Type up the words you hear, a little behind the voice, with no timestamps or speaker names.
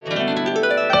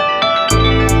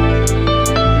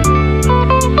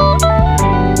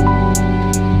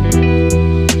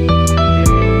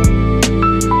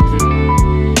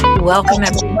Welcome,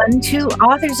 everyone, to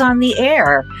Authors on the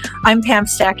Air. I'm Pam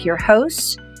Stack, your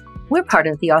host. We're part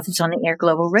of the Authors on the Air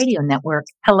Global Radio Network.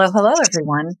 Hello,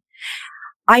 everyone.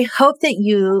 I hope that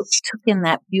you took in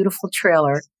that beautiful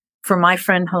trailer for my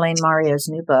friend Helene Mario's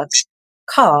new book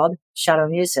called Shadow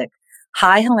Music.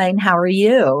 Hi, Helene. How are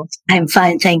you? I'm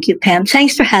fine. Thank you, Pam.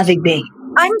 Thanks for having me.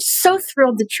 I'm so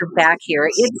thrilled that you're back here.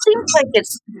 It seems like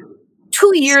it's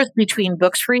 2 years between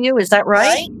books for you. Is that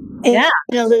right? Yeah.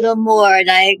 A little more, and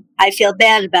I feel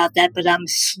bad about that, but I'm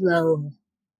slow.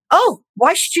 Oh,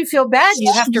 why should you feel bad?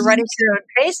 You have to write at your own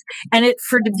pace, and it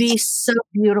for to be so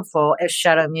beautiful as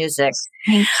Shadow Music.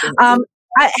 Thank you.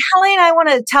 Helene, I want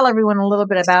to tell everyone a little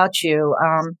bit about you.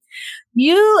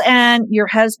 You and your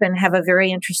husband have a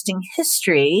very interesting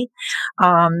history,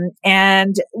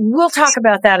 and we'll talk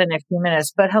about that in a few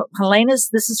minutes. But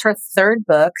this is her third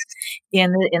book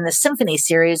in the Symphony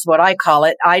series, what I call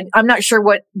it. I'm not sure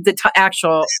what the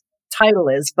actual title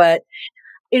is, but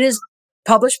it is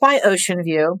published by Ocean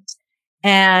View,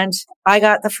 and I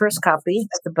got the first copy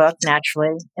of the book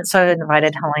naturally, and so I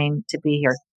invited Helene to be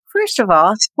here. First of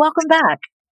all, welcome back.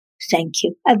 Thank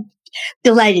you. I'm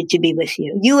delighted to be with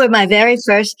you. You were my very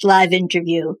first live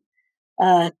interview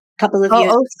a couple of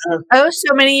years ago. Oh,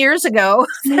 so many years ago.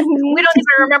 We don't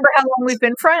even remember how long we've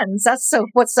been friends. That's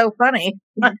what's so funny.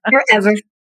 Forever.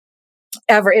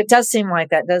 Ever. It does seem like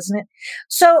that, doesn't it?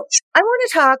 So I want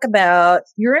to talk about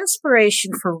your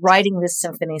inspiration for writing this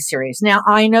symphony series. Now,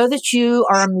 I know that you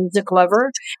are a music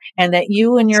lover and that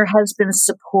you and your husband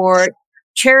support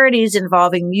charities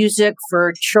involving music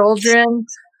for children.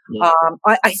 Yeah.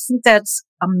 I think that's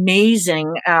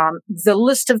amazing. The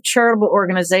list of charitable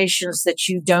organizations that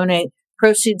you donate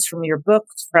proceeds from your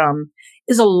books from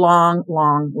is a long,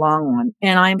 long, long one.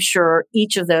 And I'm sure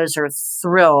each of those are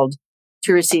thrilled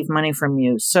to receive money from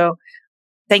you. So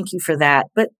thank you for that.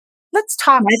 But let's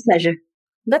talk. My pleasure.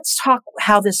 Let's talk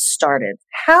how this started.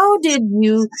 How did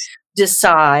you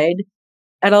decide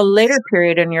at a later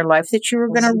period in your life that you were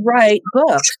going to write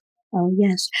books? Oh,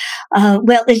 yes.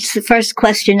 Well, it's the first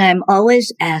question I'm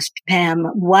always asked, Pam.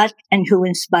 What and who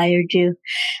inspired you?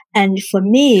 And for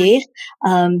me,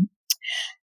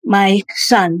 my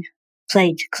son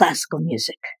played classical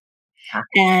music.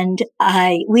 And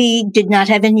we did not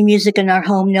have any music in our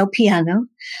home, no piano.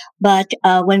 But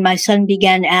when my son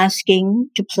began asking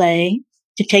to play,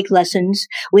 to take lessons,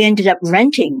 we ended up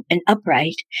renting an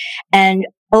upright. And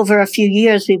over a few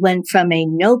years, we went from a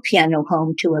no piano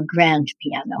home to a grand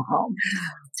piano home.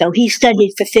 So he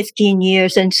studied for 15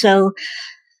 years. And so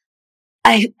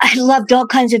I loved all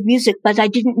kinds of music, but I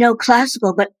didn't know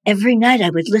classical. But every night I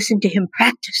would listen to him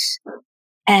practice,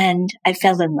 and I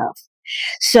fell in love.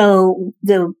 So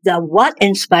the what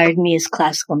inspired me is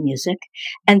classical music,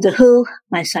 and the who,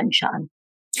 my son Sean.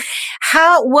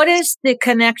 What is the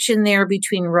connection there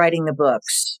between writing the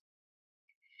books?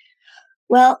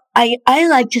 Well, I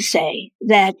like to say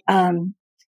that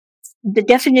the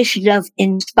definition of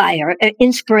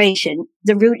inspiration,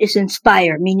 the root is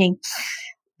inspire, meaning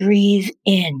breathe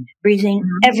in, breathing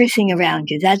everything around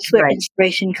you. That's where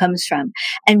inspiration comes from.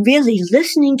 And really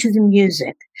listening to the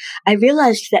music, I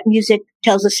realized that music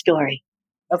tells a story.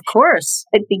 Of course.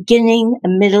 A beginning, a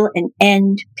middle, an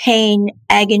end, pain,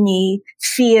 agony,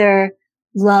 fear,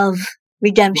 love,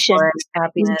 redemption.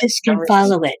 Happiness. You just can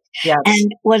follow it. Yes.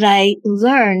 And what I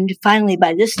learned finally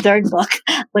by this third book,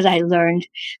 what I learned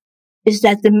is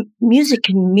that the music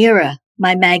can mirror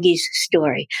my Maggie's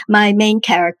story. My main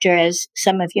character, as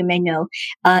some of you may know,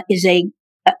 is a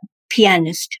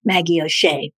pianist, Maggie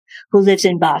O'Shea, who lives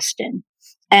in Boston.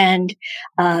 And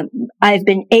I've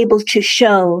been able to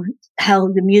show how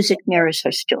the music mirrors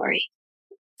her story.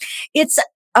 It's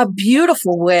a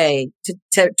beautiful way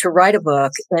to write a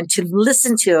book and to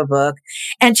listen to a book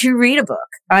and to read a book.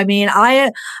 I mean,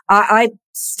 I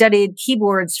studied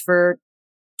keyboards for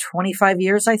 25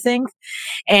 years, I think.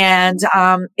 And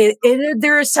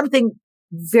there is something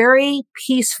very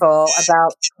peaceful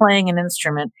about playing an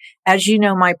instrument. As you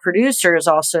know, my producer is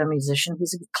also a musician.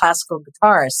 He's a classical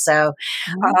guitarist. So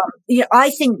I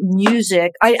think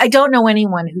music, I don't know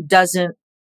anyone who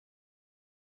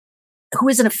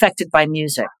isn't affected by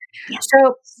music. Yeah.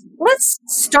 So let's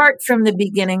start from the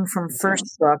beginning, from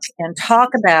first book, and talk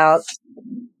about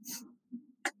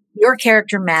your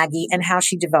character, Maggie, and how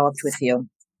she developed with you.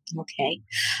 Okay.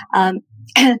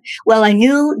 Well, I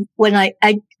knew when I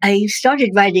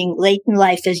started writing late in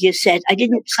life, as you said. I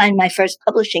didn't sign my first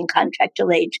publishing contract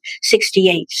till age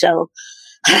 68. So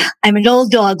I'm an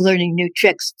old dog learning new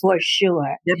tricks for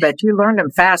sure. Yeah, but you learned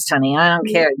them fast, honey. I don't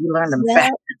care. You learned them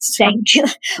fast. Thank you.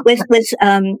 With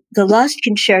the Lost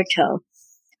Concerto,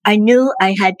 I knew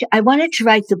I wanted to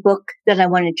write the book that I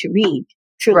wanted to read,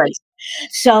 truly. Right.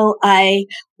 So I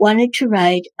wanted to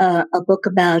write a book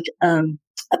about a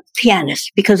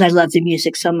pianist because I love the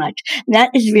music so much. And that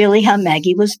is really how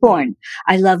Maggie was born.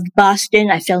 I loved Boston.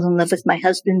 I fell in love with my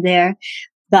husband there.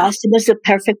 Boston was the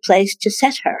perfect place to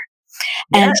set her.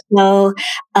 Yeah. And so,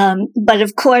 but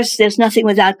of course, there's nothing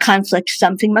without conflict.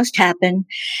 Something must happen.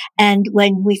 And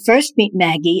when we first meet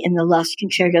Maggie in the Lost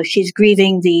Concerto, she's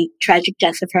grieving the tragic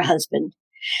death of her husband.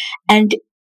 And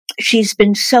she's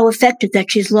been so affected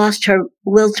that she's lost her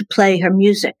will to play her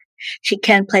music. She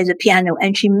can't play the piano,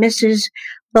 and she misses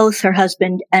both her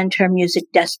husband and her music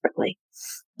desperately.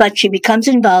 But she becomes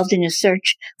involved in a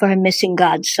search for her missing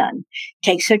godson,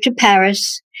 takes her to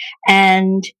Paris,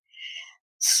 and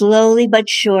slowly but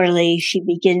surely she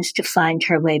begins to find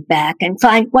her way back and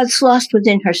find what's lost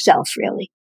within herself,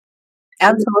 really.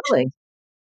 Absolutely.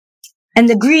 And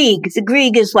the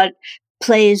Grieg is what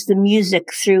plays the music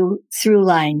through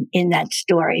line in that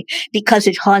story because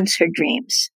it haunts her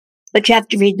dreams. But you have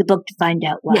to read the book to find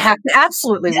out why. You have to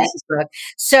absolutely read this book.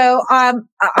 So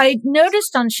I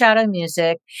noticed on Shadow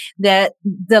Music that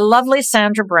the lovely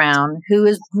Sandra Brown, who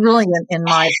is brilliant in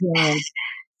my opinion,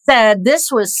 said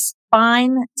this was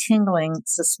spine-tingling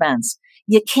suspense.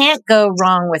 You can't go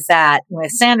wrong with that. When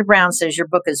Sandra Brown says your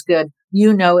book is good,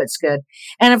 you know it's good.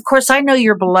 And of course, I know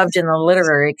you're beloved in the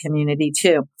literary community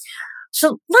too.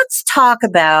 So let's talk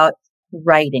about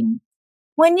writing.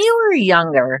 When you were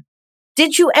younger,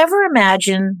 did you ever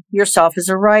imagine yourself as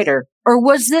a writer? Or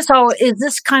is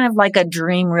this kind of like a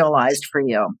dream realized for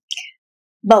you?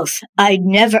 Both. I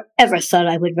never ever thought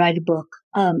I would write a book.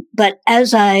 But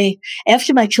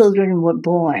after my children were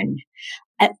born,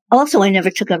 I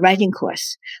never took a writing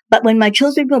course. But when my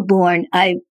children were born,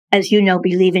 I, as you know,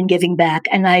 believe in giving back,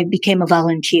 and I became a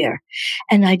volunteer.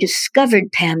 And I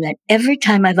discovered, Pam, that every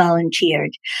time I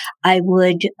volunteered, I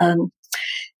would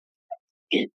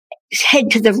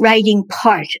head to the writing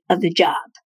part of the job,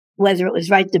 whether it was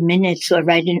write the minutes or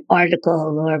write an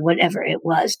article or whatever it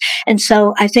was. And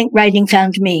so I think writing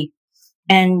found me.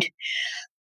 And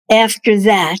after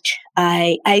that,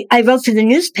 I wrote for the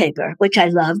newspaper, which I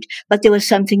loved, but there was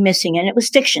something missing, and it was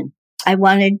fiction. I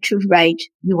wanted to write.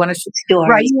 You wanted to story,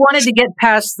 right? You wanted to get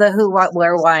past the who, what,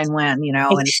 where, why, and when. You know,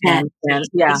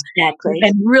 exactly.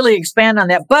 and really expand on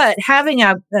that. But having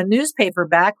a newspaper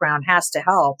background has to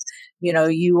help. You know,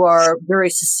 you are very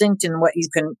succinct in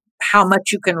how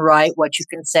much you can write, what you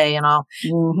can say, and all.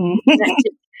 Mm-hmm.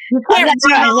 That's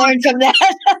what I learned from that.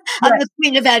 I'm the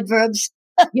queen of adverbs.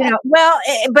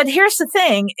 But here's the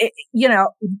thing,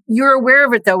 you're aware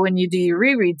of it though when you do your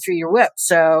reread through your whip.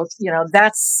 So,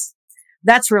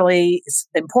 that's really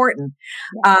important.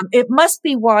 It must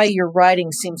be why your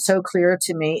writing seems so clear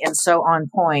to me and so on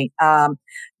point.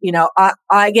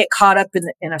 I get caught up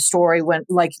in a story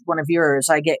like one of yours,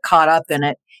 I get caught up in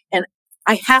it, and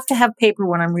I have to have paper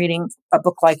when I'm reading a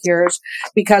book like yours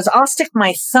because I'll stick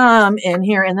my thumb in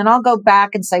here and then I'll go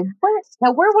back and say,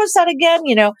 where was that again?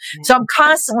 So I'm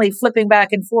constantly flipping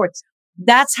back and forth.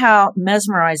 That's how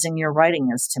mesmerizing your writing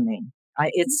is to me.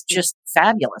 It's just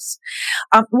fabulous.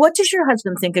 What does your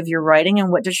husband think of your writing, and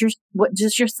what does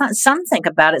your son think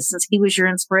about it since he was your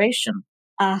inspiration?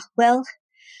 Well,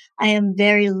 I am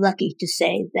very lucky to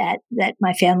say that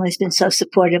my family has been so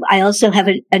supportive. I also have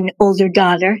an older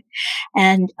daughter,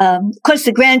 and of course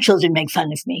the grandchildren make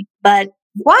fun of me. But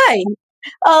why?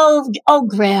 Oh,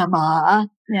 Grandma.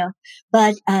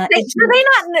 But do they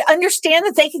not understand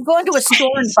that they can go into a store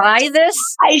and buy this?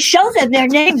 I show them their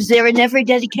names. They're in every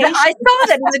dedication. I saw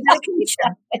that in the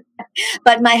dedication.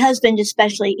 But my husband,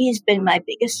 especially, he's been my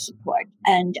biggest support,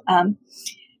 and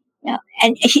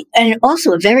and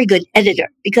also a very good editor,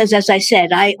 because as I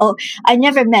said, I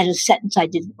never met a sentence I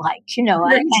didn't like,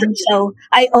 and so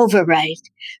I overwrite.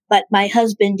 But my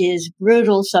husband is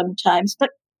brutal sometimes,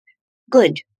 but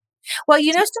good. Well,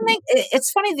 something,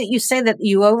 it's funny that you say that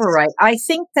you overwrite. I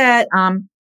think that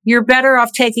you're better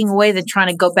off taking away than trying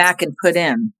to go back and put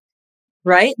in,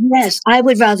 right? Yes, I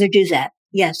would rather do that.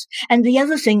 Yes. And the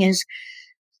other thing is,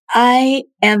 I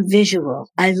am visual.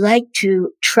 I like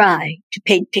to try to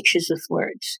paint pictures with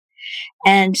words.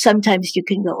 And sometimes you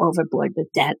can go overboard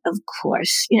with that, of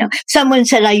course. Someone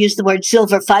said I used the word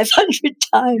silver 500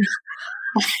 times.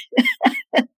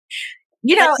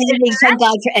 Thank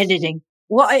God for editing.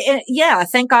 Well, yeah,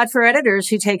 thank God for editors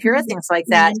who take care of things like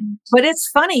that. Mm-hmm. But it's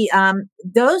funny,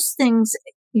 those things,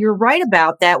 you're right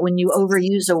about that when you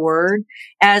overuse a word.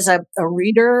 As a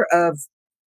reader of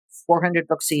 400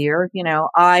 books a year,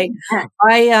 I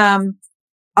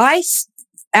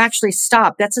actually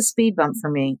stop. That's a speed bump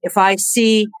for me. If I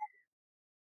see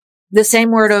the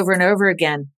same word over and over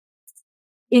again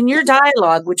in your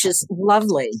dialogue, which is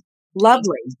lovely,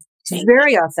 It's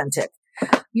very authentic.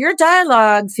 Your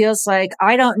dialogue feels like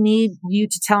I don't need you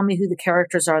to tell me who the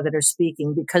characters are that are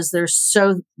speaking because they're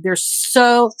so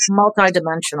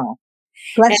multidimensional.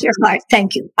 Bless your heart.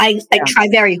 Thank you. I try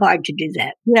very hard to do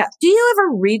that. Yeah. Do you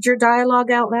ever read your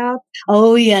dialogue out loud?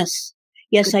 Oh, yes.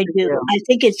 Yes, I do. I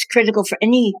think it's critical for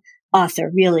any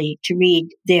author, really, to read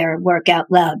their work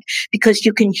out loud because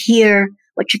you can hear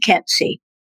what you can't see.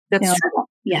 That's true.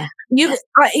 Yeah.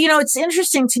 It's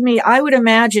interesting to me. I would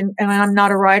imagine, and I'm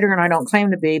not a writer and I don't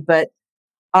claim to be, but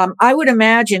I would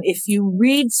imagine if you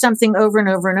read something over and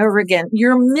over and over again,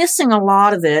 you're missing a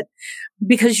lot of it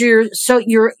because you're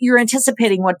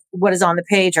anticipating what is on the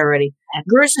page already.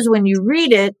 Versus when you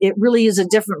read it, it really is a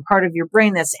different part of your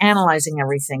brain that's analyzing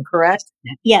everything, correct?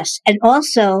 Yes. And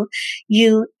also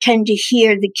you tend to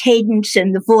hear the cadence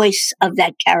and the voice of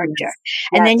that character. Yes.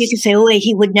 And then you can say, oh, wait,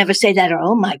 he would never say that. Or,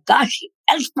 oh my gosh,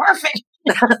 that's perfect.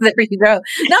 There you go.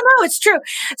 No, it's true.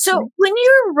 So when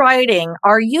you're writing,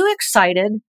 are you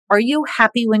excited? Are you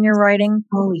happy when you're writing?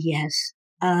 Oh, yes.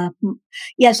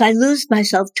 Yes, I lose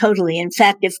myself totally. In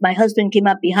fact, if my husband came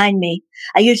up behind me,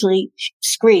 I usually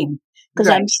scream because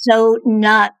I'm so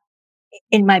not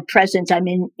in my present. I'm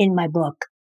in my book.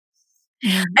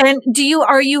 And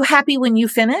are you happy when you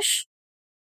finish?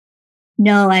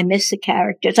 No, I miss the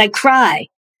characters. I cry.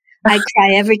 I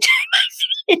cry every time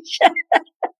I finish.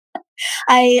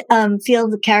 I feel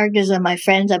the characters are my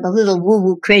friends. I'm a little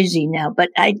woo-woo crazy now, but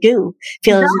I do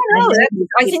feel.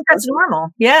 I think that's normal.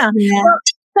 Yeah. Well,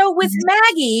 so with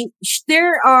Maggie,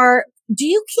 do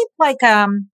you keep like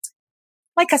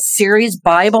a series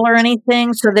Bible or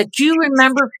anything so that you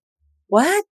remember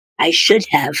what? I should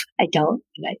have. I don't.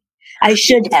 I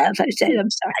should have. I said, I'm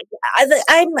sorry.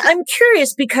 I'm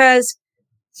curious because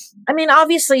I mean,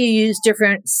 obviously you use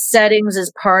different settings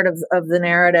as part of the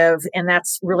narrative, and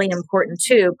that's really important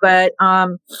too. But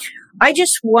I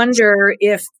just wonder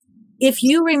if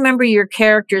you remember your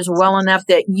characters well enough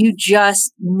that you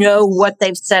just know what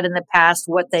they've said in the past,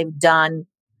 what they've done.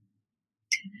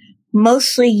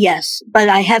 Mostly, yes, but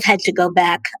I have had to go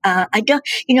back. I don't,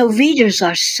 readers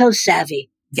are so savvy.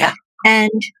 Yeah.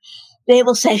 And they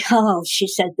will say, oh, she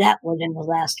said that one in the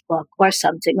last book or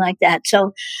something like that.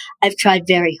 So I've tried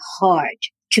very hard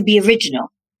to be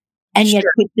original and yet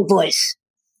keep the voice.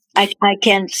 I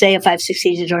can't say if I've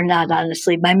succeeded or not,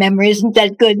 honestly. My memory isn't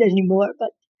that good anymore,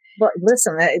 but. Well,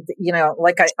 listen,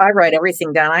 like I write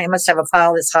everything down. I must have a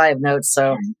pile this high of notes.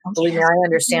 So believe me, I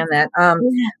understand that.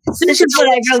 This is what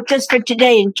I wrote just for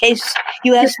today in case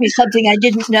you asked me something I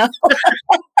didn't know.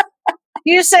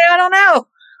 You say, I don't know.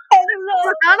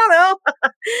 I don't know.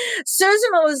 Susan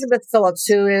Elizabeth Phillips,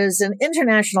 who is an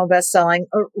international best-selling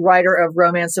writer of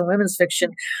romance and women's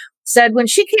fiction, said when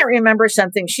she can't remember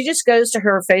something, she just goes to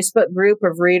her Facebook group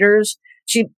of readers.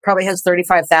 She probably has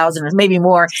 35,000 or maybe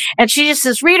more. And she just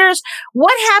says, readers,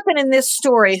 what happened in this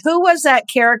story? Who was that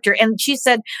character? And she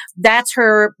said, that's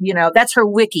her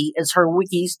wiki, is her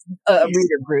wiki's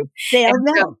reader group. They all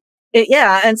know.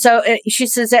 And so she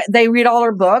says that they read all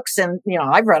her books, and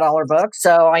I've read all her books,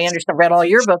 so I understand. Read all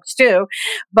your books too,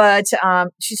 but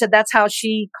she said that's how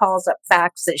she calls up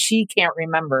facts that she can't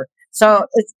remember. So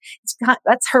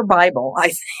that's her Bible,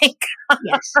 I think.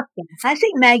 Yes, I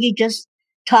think Maggie just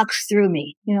talks through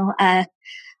me.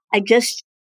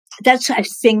 That's I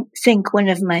think one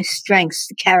of my strengths,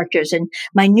 the characters, and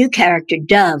my new character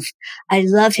Dove. I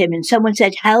love him, and someone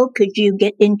said, "How could you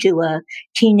get into a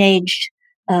teenage?"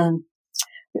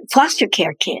 Foster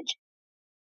care kid.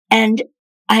 And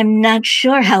I'm not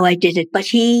sure how I did it, but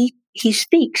he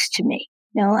speaks to me.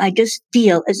 I just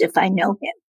feel as if I know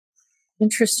him.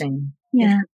 Interesting.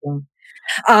 Yeah. Interesting.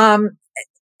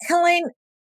 Helene,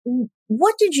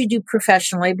 what did you do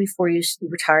professionally before you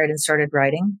retired and started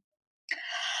writing?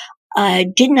 I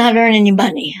did not earn any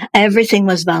money. Everything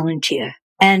was volunteer.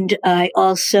 And I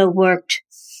also worked.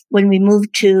 When we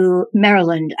moved to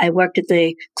Maryland, I worked at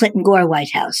the Clinton Gore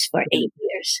White House for 8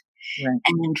 years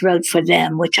and wrote for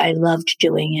them, which I loved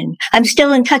doing. And I'm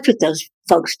still in touch with those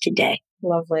folks today.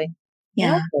 Lovely.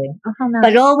 Yeah. Lovely. Nice.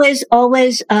 But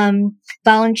always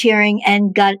volunteering,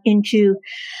 and got into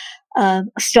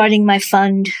starting my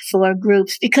fund for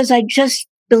groups because I just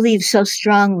believe so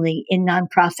strongly in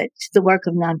nonprofits, the work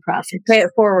of nonprofits. Pay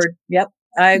it forward. Yep.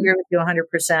 I agree with you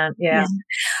 100%. Yeah.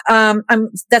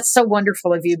 That's so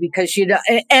wonderful of you because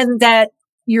and that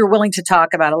you're willing to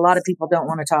talk about. A lot of people don't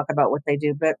want to talk about what they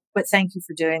do, but thank you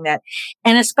for doing that.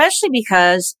 And especially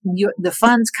because the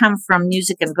funds come from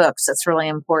music and books. That's really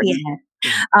important.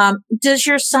 Yeah. Does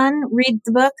your son read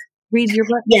your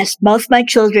book? Yes. Both my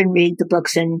children read the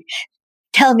books and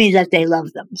tell me that they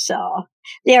love them. So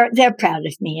they're proud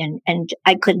of me, and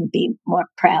I couldn't be more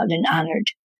proud and honored.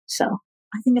 So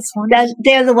I think it's wonderful.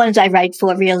 they're the ones I write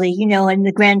for, really, and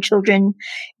the grandchildren.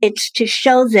 It's to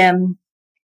show them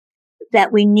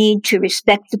that we need to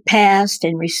respect the past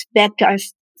and respect our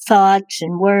thoughts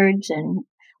and words and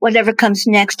whatever comes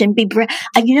next and be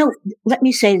let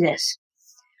me say this.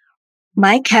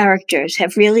 My characters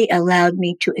have really allowed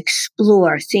me to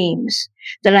explore themes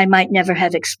that I might never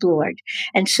have explored.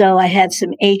 And so I have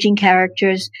some aging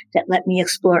characters that let me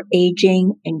explore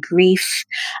aging and grief.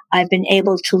 I've been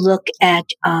able to look at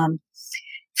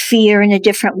fear in a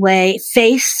different way,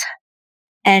 faith,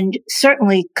 and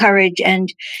certainly courage.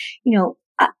 And,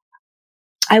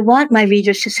 I want my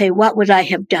readers to say, what would I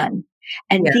have done?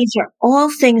 And these are all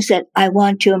things that I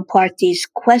want to impart, these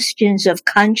questions of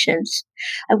conscience.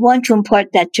 I want to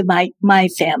impart that to my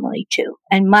family too,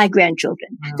 and my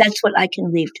grandchildren. Wow. That's what I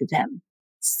can leave to them.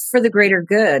 For the greater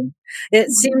good.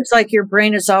 It seems like your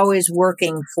brain is always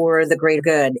working for the greater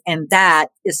good. And that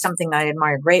is something I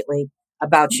admire greatly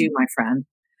about you, my friend.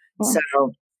 Well,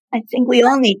 so I think we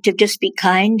all need to just be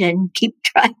kind and keep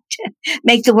trying to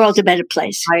make the world a better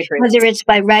place. I agree. Whether it's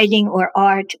by writing or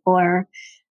art or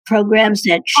programs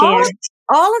that share.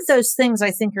 All of those things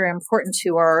I think are important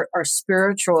to our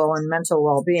spiritual and mental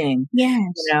well-being.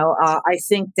 Yes. I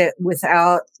think that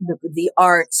without the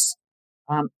arts,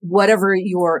 whatever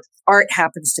your art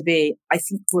happens to be, I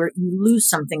think you lose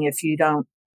something if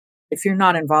you're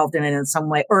not involved in it in some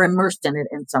way or immersed in it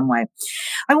in some way.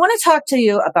 I want to talk to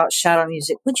you about shadow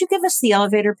music. Would you give us the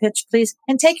elevator pitch, please?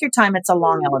 And take your time. It's a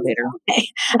long elevator. Okay.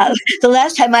 The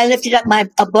last time I lifted up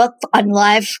a book on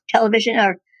live television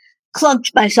or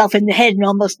clunked myself in the head and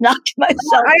almost knocked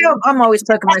myself. I'm always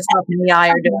poking myself in the eye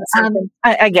or doing something.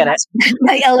 I get it.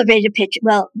 My elevator pitch.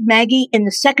 Well, Maggie, in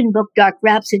the second book, Dark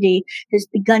Rhapsody, has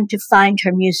begun to find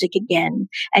her music again.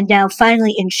 And now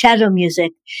finally in Shadow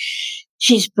Music,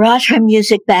 she's brought her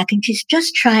music back and she's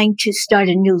just trying to start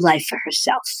a new life for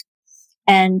herself.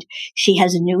 And she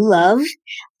has a new love,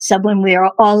 someone we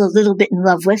are all a little bit in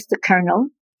love with, the Colonel.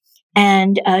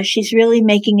 And she's really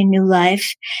making a new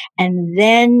life. And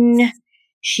then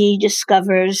she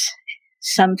discovers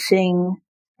something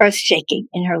earth-shaking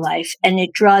in her life, and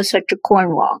it draws her to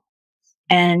Cornwall.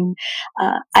 And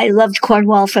I loved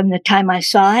Cornwall from the time I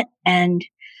saw it, and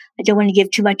I don't want to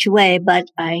give too much away, but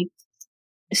I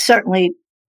certainly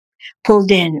pulled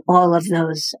in all of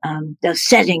those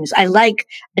settings. I like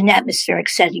an atmospheric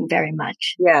setting very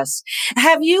much. Yes.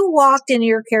 Have you walked in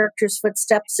your character's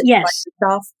footsteps? Yes.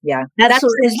 Yourself? Yeah.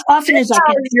 Absolutely. As often as I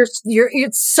can.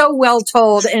 It's so well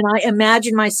told. And I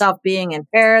imagine myself being in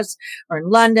Paris or in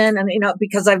London and,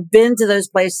 because I've been to those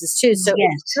places too. So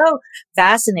It's so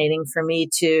fascinating for me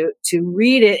to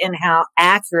read it and how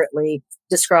accurately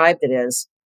described it is.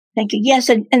 Thank you. Yes.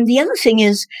 And the other thing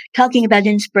is talking about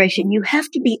inspiration. You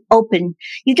have to be open.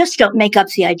 You just don't make up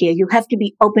the idea. You have to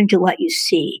be open to what you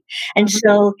see. And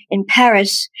so in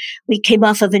Paris, we came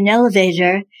off of an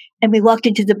elevator and we walked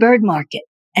into the bird market.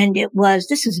 And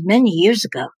this was many years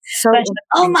ago. So,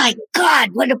 oh my God,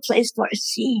 what a place for a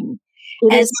scene.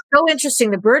 It is so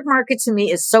interesting. The bird market to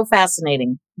me is so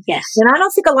fascinating. Yes. And I don't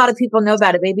think a lot of people know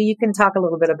about it. Maybe you can talk a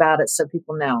little bit about it so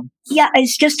people know. Yeah,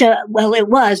 it's just it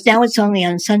was. Now it's only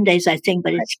on Sundays, I think,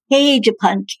 but it's cage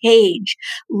upon cage,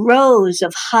 rows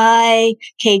of high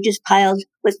cages piled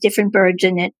with different birds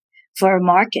in it for a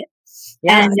market.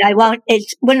 Yeah. And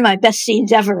it's one of my best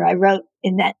scenes ever I wrote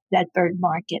in that bird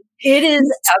market. It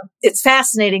is, it's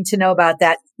fascinating to know about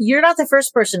that. You're not the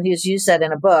first person who's used that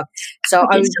in a book. So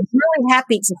I was really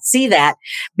happy to see that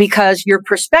because your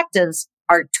perspectives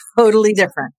are totally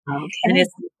different. Okay. And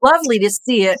it's lovely to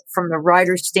see it from the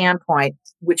writer's standpoint,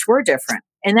 which were different.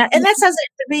 And that's as it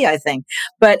should be, I think.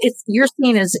 But your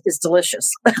scene is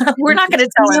delicious. We're not going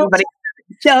to tell anybody.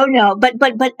 No.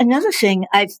 But another thing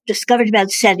I've discovered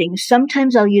about settings,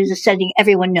 sometimes I'll use a setting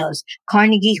everyone knows.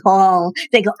 Carnegie Hall.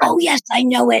 They go, oh yes, I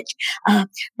know it.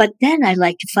 But then I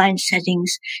like to find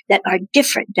settings that are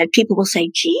different, that people will say,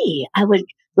 gee, I would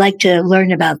like to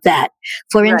learn about that.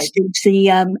 For instance, the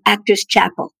Actors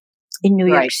Chapel in New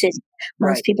York City.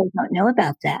 Most people don't know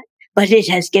about that, but it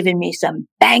has given me some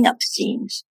bang up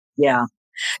scenes. Yeah.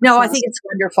 No, I think it's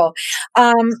wonderful.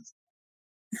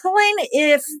 Helene,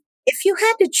 if you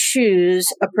had to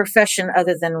choose a profession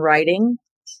other than writing,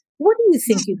 what do you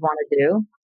think you'd want to do?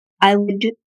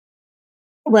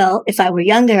 If I were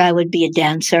younger, I would be a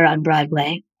dancer on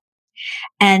Broadway.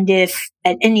 And if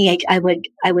at any age, I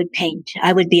would paint.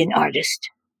 I would be an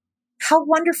artist. How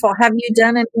wonderful. Have you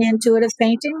done any intuitive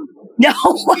painting?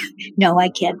 No, I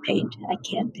can't paint.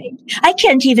 I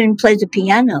can't even play the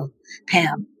piano,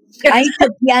 Pam. I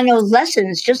took piano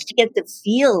lessons just to get the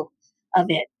feel of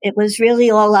it. It was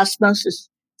really all osmosis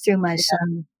through my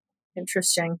son.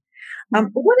 Interesting.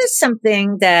 What is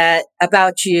something that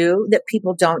about you that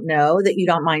people don't know that you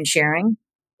don't mind sharing?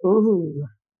 Ooh.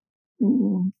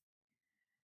 Mm.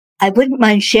 I wouldn't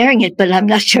mind sharing it, but I'm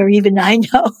not sure even I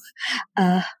know.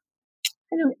 I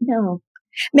don't know.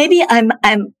 Maybe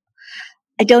I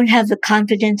don't have the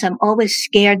confidence. I'm always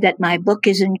scared that my book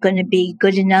isn't going to be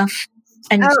good enough.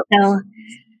 And Oh, so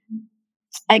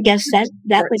I guess that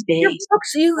would your be.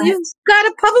 books, you've got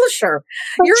a publisher.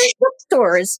 You're in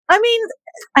bookstores. I mean,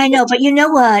 I know, but you know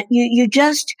what? You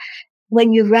just,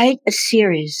 when you write a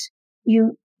series,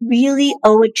 you really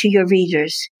owe it to your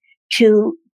readers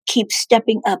to keep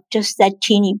stepping up just that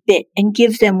teeny bit and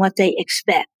give them what they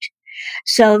expect.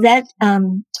 So that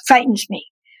frightens me.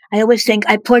 I always think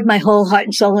I poured my whole heart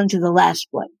and soul into the last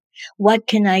one. What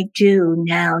can I do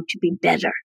now to be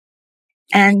better?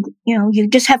 And, you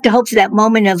just have to hope for that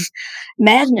moment of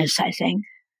madness, I think.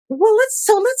 well,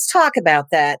 let's talk about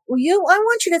that. I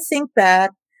want you to think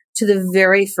back to the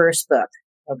very first book.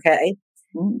 Okay.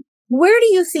 Mm. Where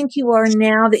do you think you are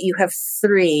now that you have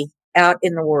 3 out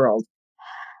in the world?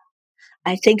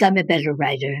 I think I'm a better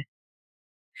writer.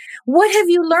 What have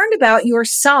you learned about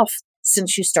yourself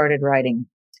since you started writing?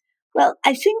 Well,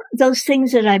 I think those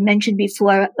things that I mentioned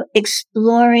before,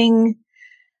 exploring,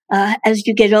 as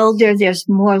you get older, there's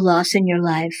more loss in your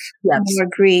life, Yes. more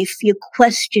grief. You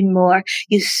question more.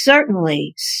 You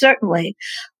certainly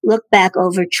look back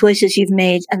over choices you've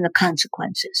made and the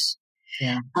consequences.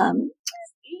 Yeah.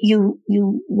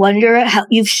 You wonder how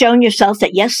you've shown yourself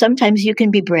that yes, sometimes you can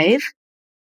be brave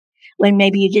when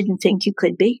maybe you didn't think you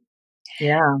could be.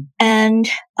 Yeah. And,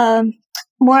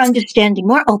 more understanding,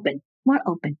 more open.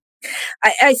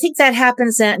 I think that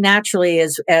happens naturally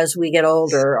as we get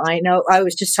older. I know I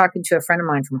was just talking to a friend of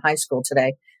mine from high school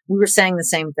today. We were saying the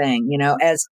same thing,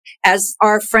 as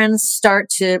our friends start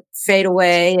to fade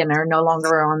away and are no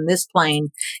longer on this plane,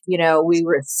 we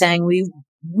were saying we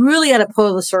really had to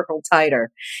pull the circle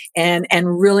tighter and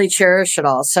really cherish it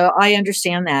all. So I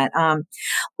understand that.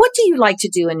 What do you like to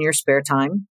do in your spare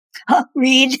time?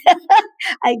 Read.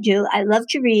 I do. I love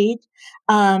to read.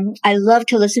 I love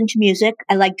to listen to music.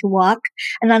 I like to walk,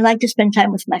 and I like to spend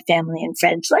time with my family and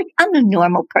friends. Like I'm a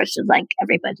normal person, like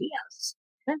everybody else.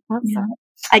 Awesome.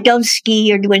 I don't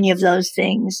ski or do any of those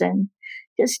things, and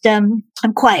just I'm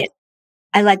quiet.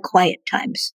 I like quiet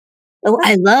times. Oh,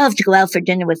 I love to go out for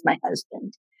dinner with my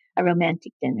husband, a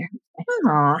romantic dinner.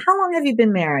 Oh, how long have you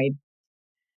been married?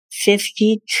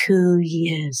 52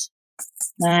 years.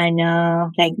 I know.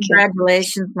 Thank you.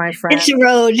 Congratulations, my friend. It's a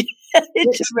road.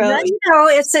 It's a road.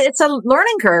 It's a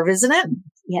learning curve, isn't it?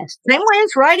 Yes. Same way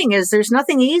as writing is. There's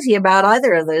nothing easy about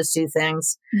either of those two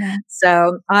things. No.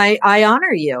 So I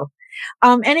honor you.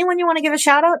 Anyone you want to give a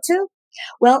shout out to?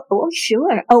 Well,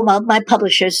 sure. Oh, well, my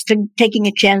publishers for taking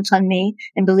a chance on me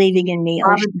and believing in me.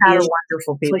 Robin Powder,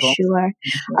 wonderful people. For sure.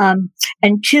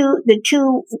 And the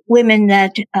two women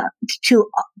two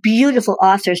beautiful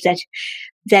authors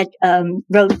that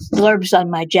wrote blurbs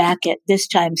on my jacket this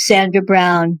time, Sandra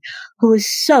Brown, who is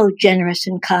so generous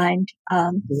and kind,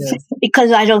 Yes.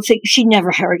 because I don't think she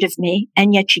never heard of me,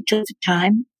 and yet she took the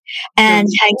time. And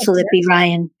Hank Philippi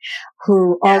Ryan,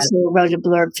 who also wrote a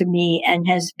blurb for me and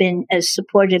has been as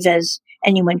supportive as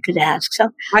anyone could ask. So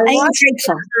I am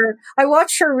grateful. I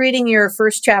watched her reading your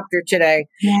first chapter today.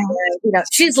 Yeah.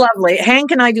 She's lovely.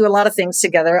 Hank and I do a lot of things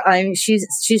together. I mean, she's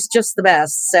just the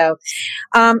best. So,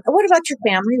 what about your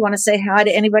family? You want to say hi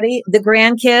to anybody? The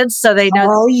grandkids, so they know.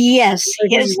 Oh yes,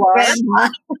 grandma.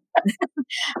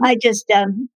 I just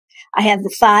I have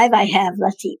the 5. I have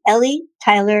Ellie,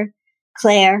 Tyler,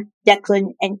 Claire,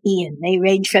 Declan, and Ian. They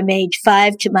range from age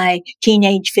 5 to my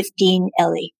teenage 15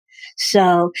 Ellie.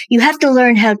 So you have to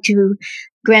learn how to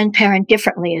grandparent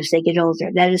differently as they get older.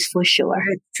 That is for sure.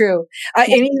 It's true. And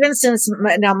even since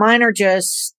now mine are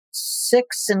just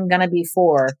 6 and going to be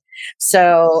 4.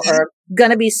 So, or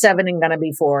going to be 7 and going to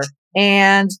be 4.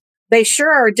 And they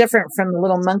sure are different from the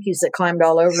little monkeys that climbed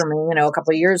all over me, a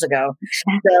couple of years ago.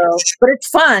 So, but it's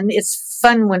fun. It's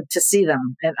fun to see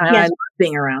them. And I love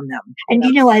being around them. And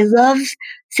I love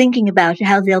thinking about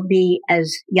how they'll be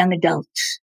as young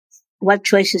adults, what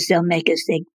choices they'll make as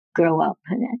they grow up.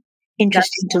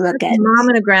 Interesting to look at. Mom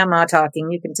and a grandma talking,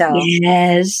 you can tell.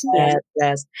 Yes.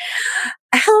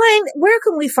 Helene, where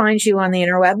can we find you on the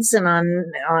interwebs and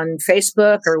on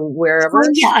Facebook or wherever? Oh,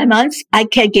 yeah, I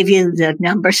can't give you the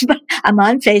numbers, but I'm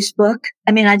on Facebook.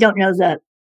 I mean, I don't know the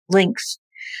links.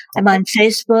 I'm on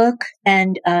Facebook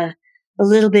and a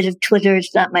little bit of Twitter.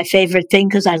 It's not my favorite thing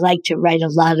because I like to write a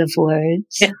lot of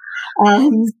words.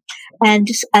 And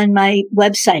my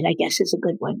website, I guess, is a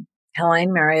good one.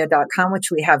 HelaneMario.com, which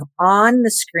we have on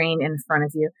the screen in front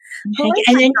of you.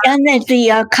 And then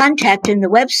the contact in the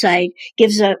website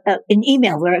gives an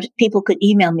email where people could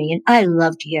email me, and I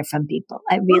love to hear from people.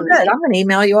 I really good. I'm going to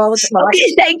email you all the time.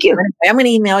 Okay, thank you. I'm going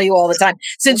to email you all the time.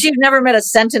 Since you've never met a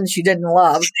sentence you didn't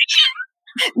love.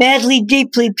 Madly,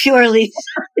 deeply, purely,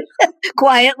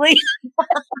 quietly.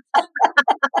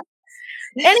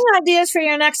 Any ideas for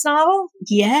your next novel?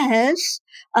 Yes.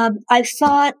 I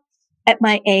thought at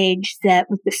my age that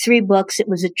with the 3 books, it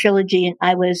was a trilogy and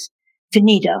I was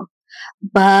finito.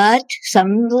 But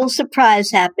some little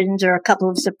surprise happens, or a couple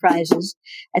of surprises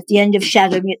at the end of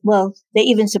Shadow. Well, they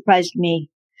even surprised me.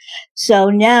 So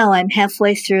now I'm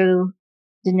halfway through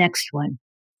the next one.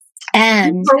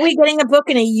 And are we getting a book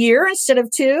in a year instead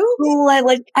of 2? Oh,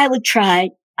 I would try.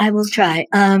 I will try.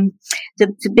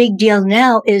 The big deal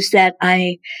now is that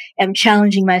I am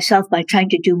challenging myself by trying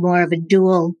to do more of a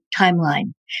dual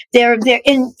timeline. They're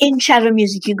in Shadow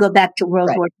Music, you go back to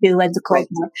World War II and the Cold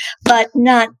War, but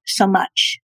not so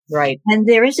much. Right. And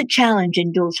there is a challenge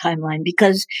in dual timeline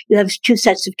because you have 2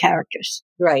 sets of characters.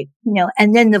 Right.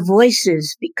 And then the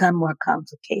voices become more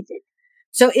complicated.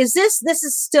 So is this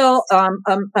is still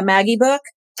a Maggie book?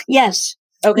 Yes.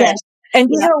 Okay. Yes. And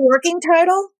do you have a working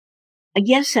title?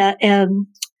 Yes, I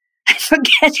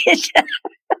forget it.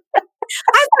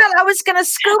 I thought I was going to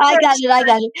scoop I got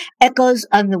it. Echoes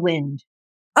on the Wind.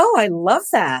 Oh, I love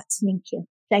that. Thank you.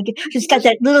 It's got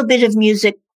that little bit of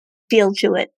music feel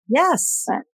to it. Yes.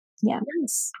 Yeah.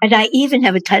 Yes. And I even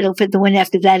have a title for the one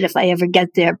after that if I ever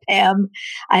get there, Pam.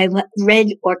 I Red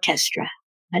Orchestra.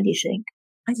 How do you think?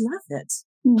 I love it.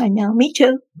 I know. Me too.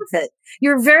 Love it.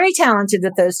 You're very talented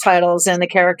with those titles and the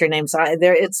character names.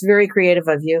 It's very creative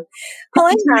of you.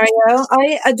 Helane Mario,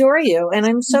 I adore you. And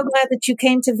I'm so glad that you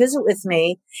came to visit with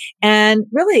me. And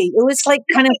really, it was like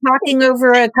kind of talking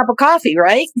over a cup of coffee,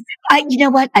 right? You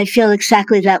know what? I feel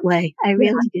exactly that way. I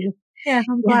really do. Yeah,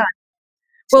 I'm glad.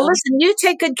 Well, listen, you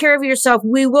take good care of yourself.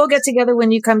 We will get together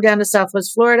when you come down to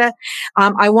Southwest Florida.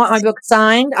 I want my book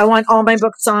signed. I want all my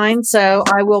books signed. So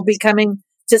I will be coming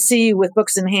to see you with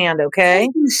books in hand. Okay.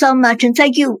 Thank you so much. And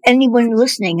thank you, anyone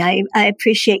listening. I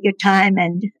appreciate your time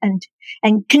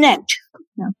and connect.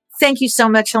 Thank you so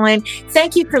much, Helane.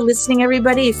 Thank you for listening,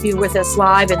 everybody, if you're with us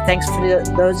live. And thanks for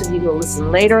those of you who will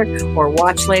listen later or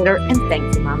watch later. And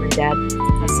thank you, Mom and Dad.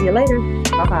 I'll see you later.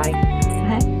 Bye-bye.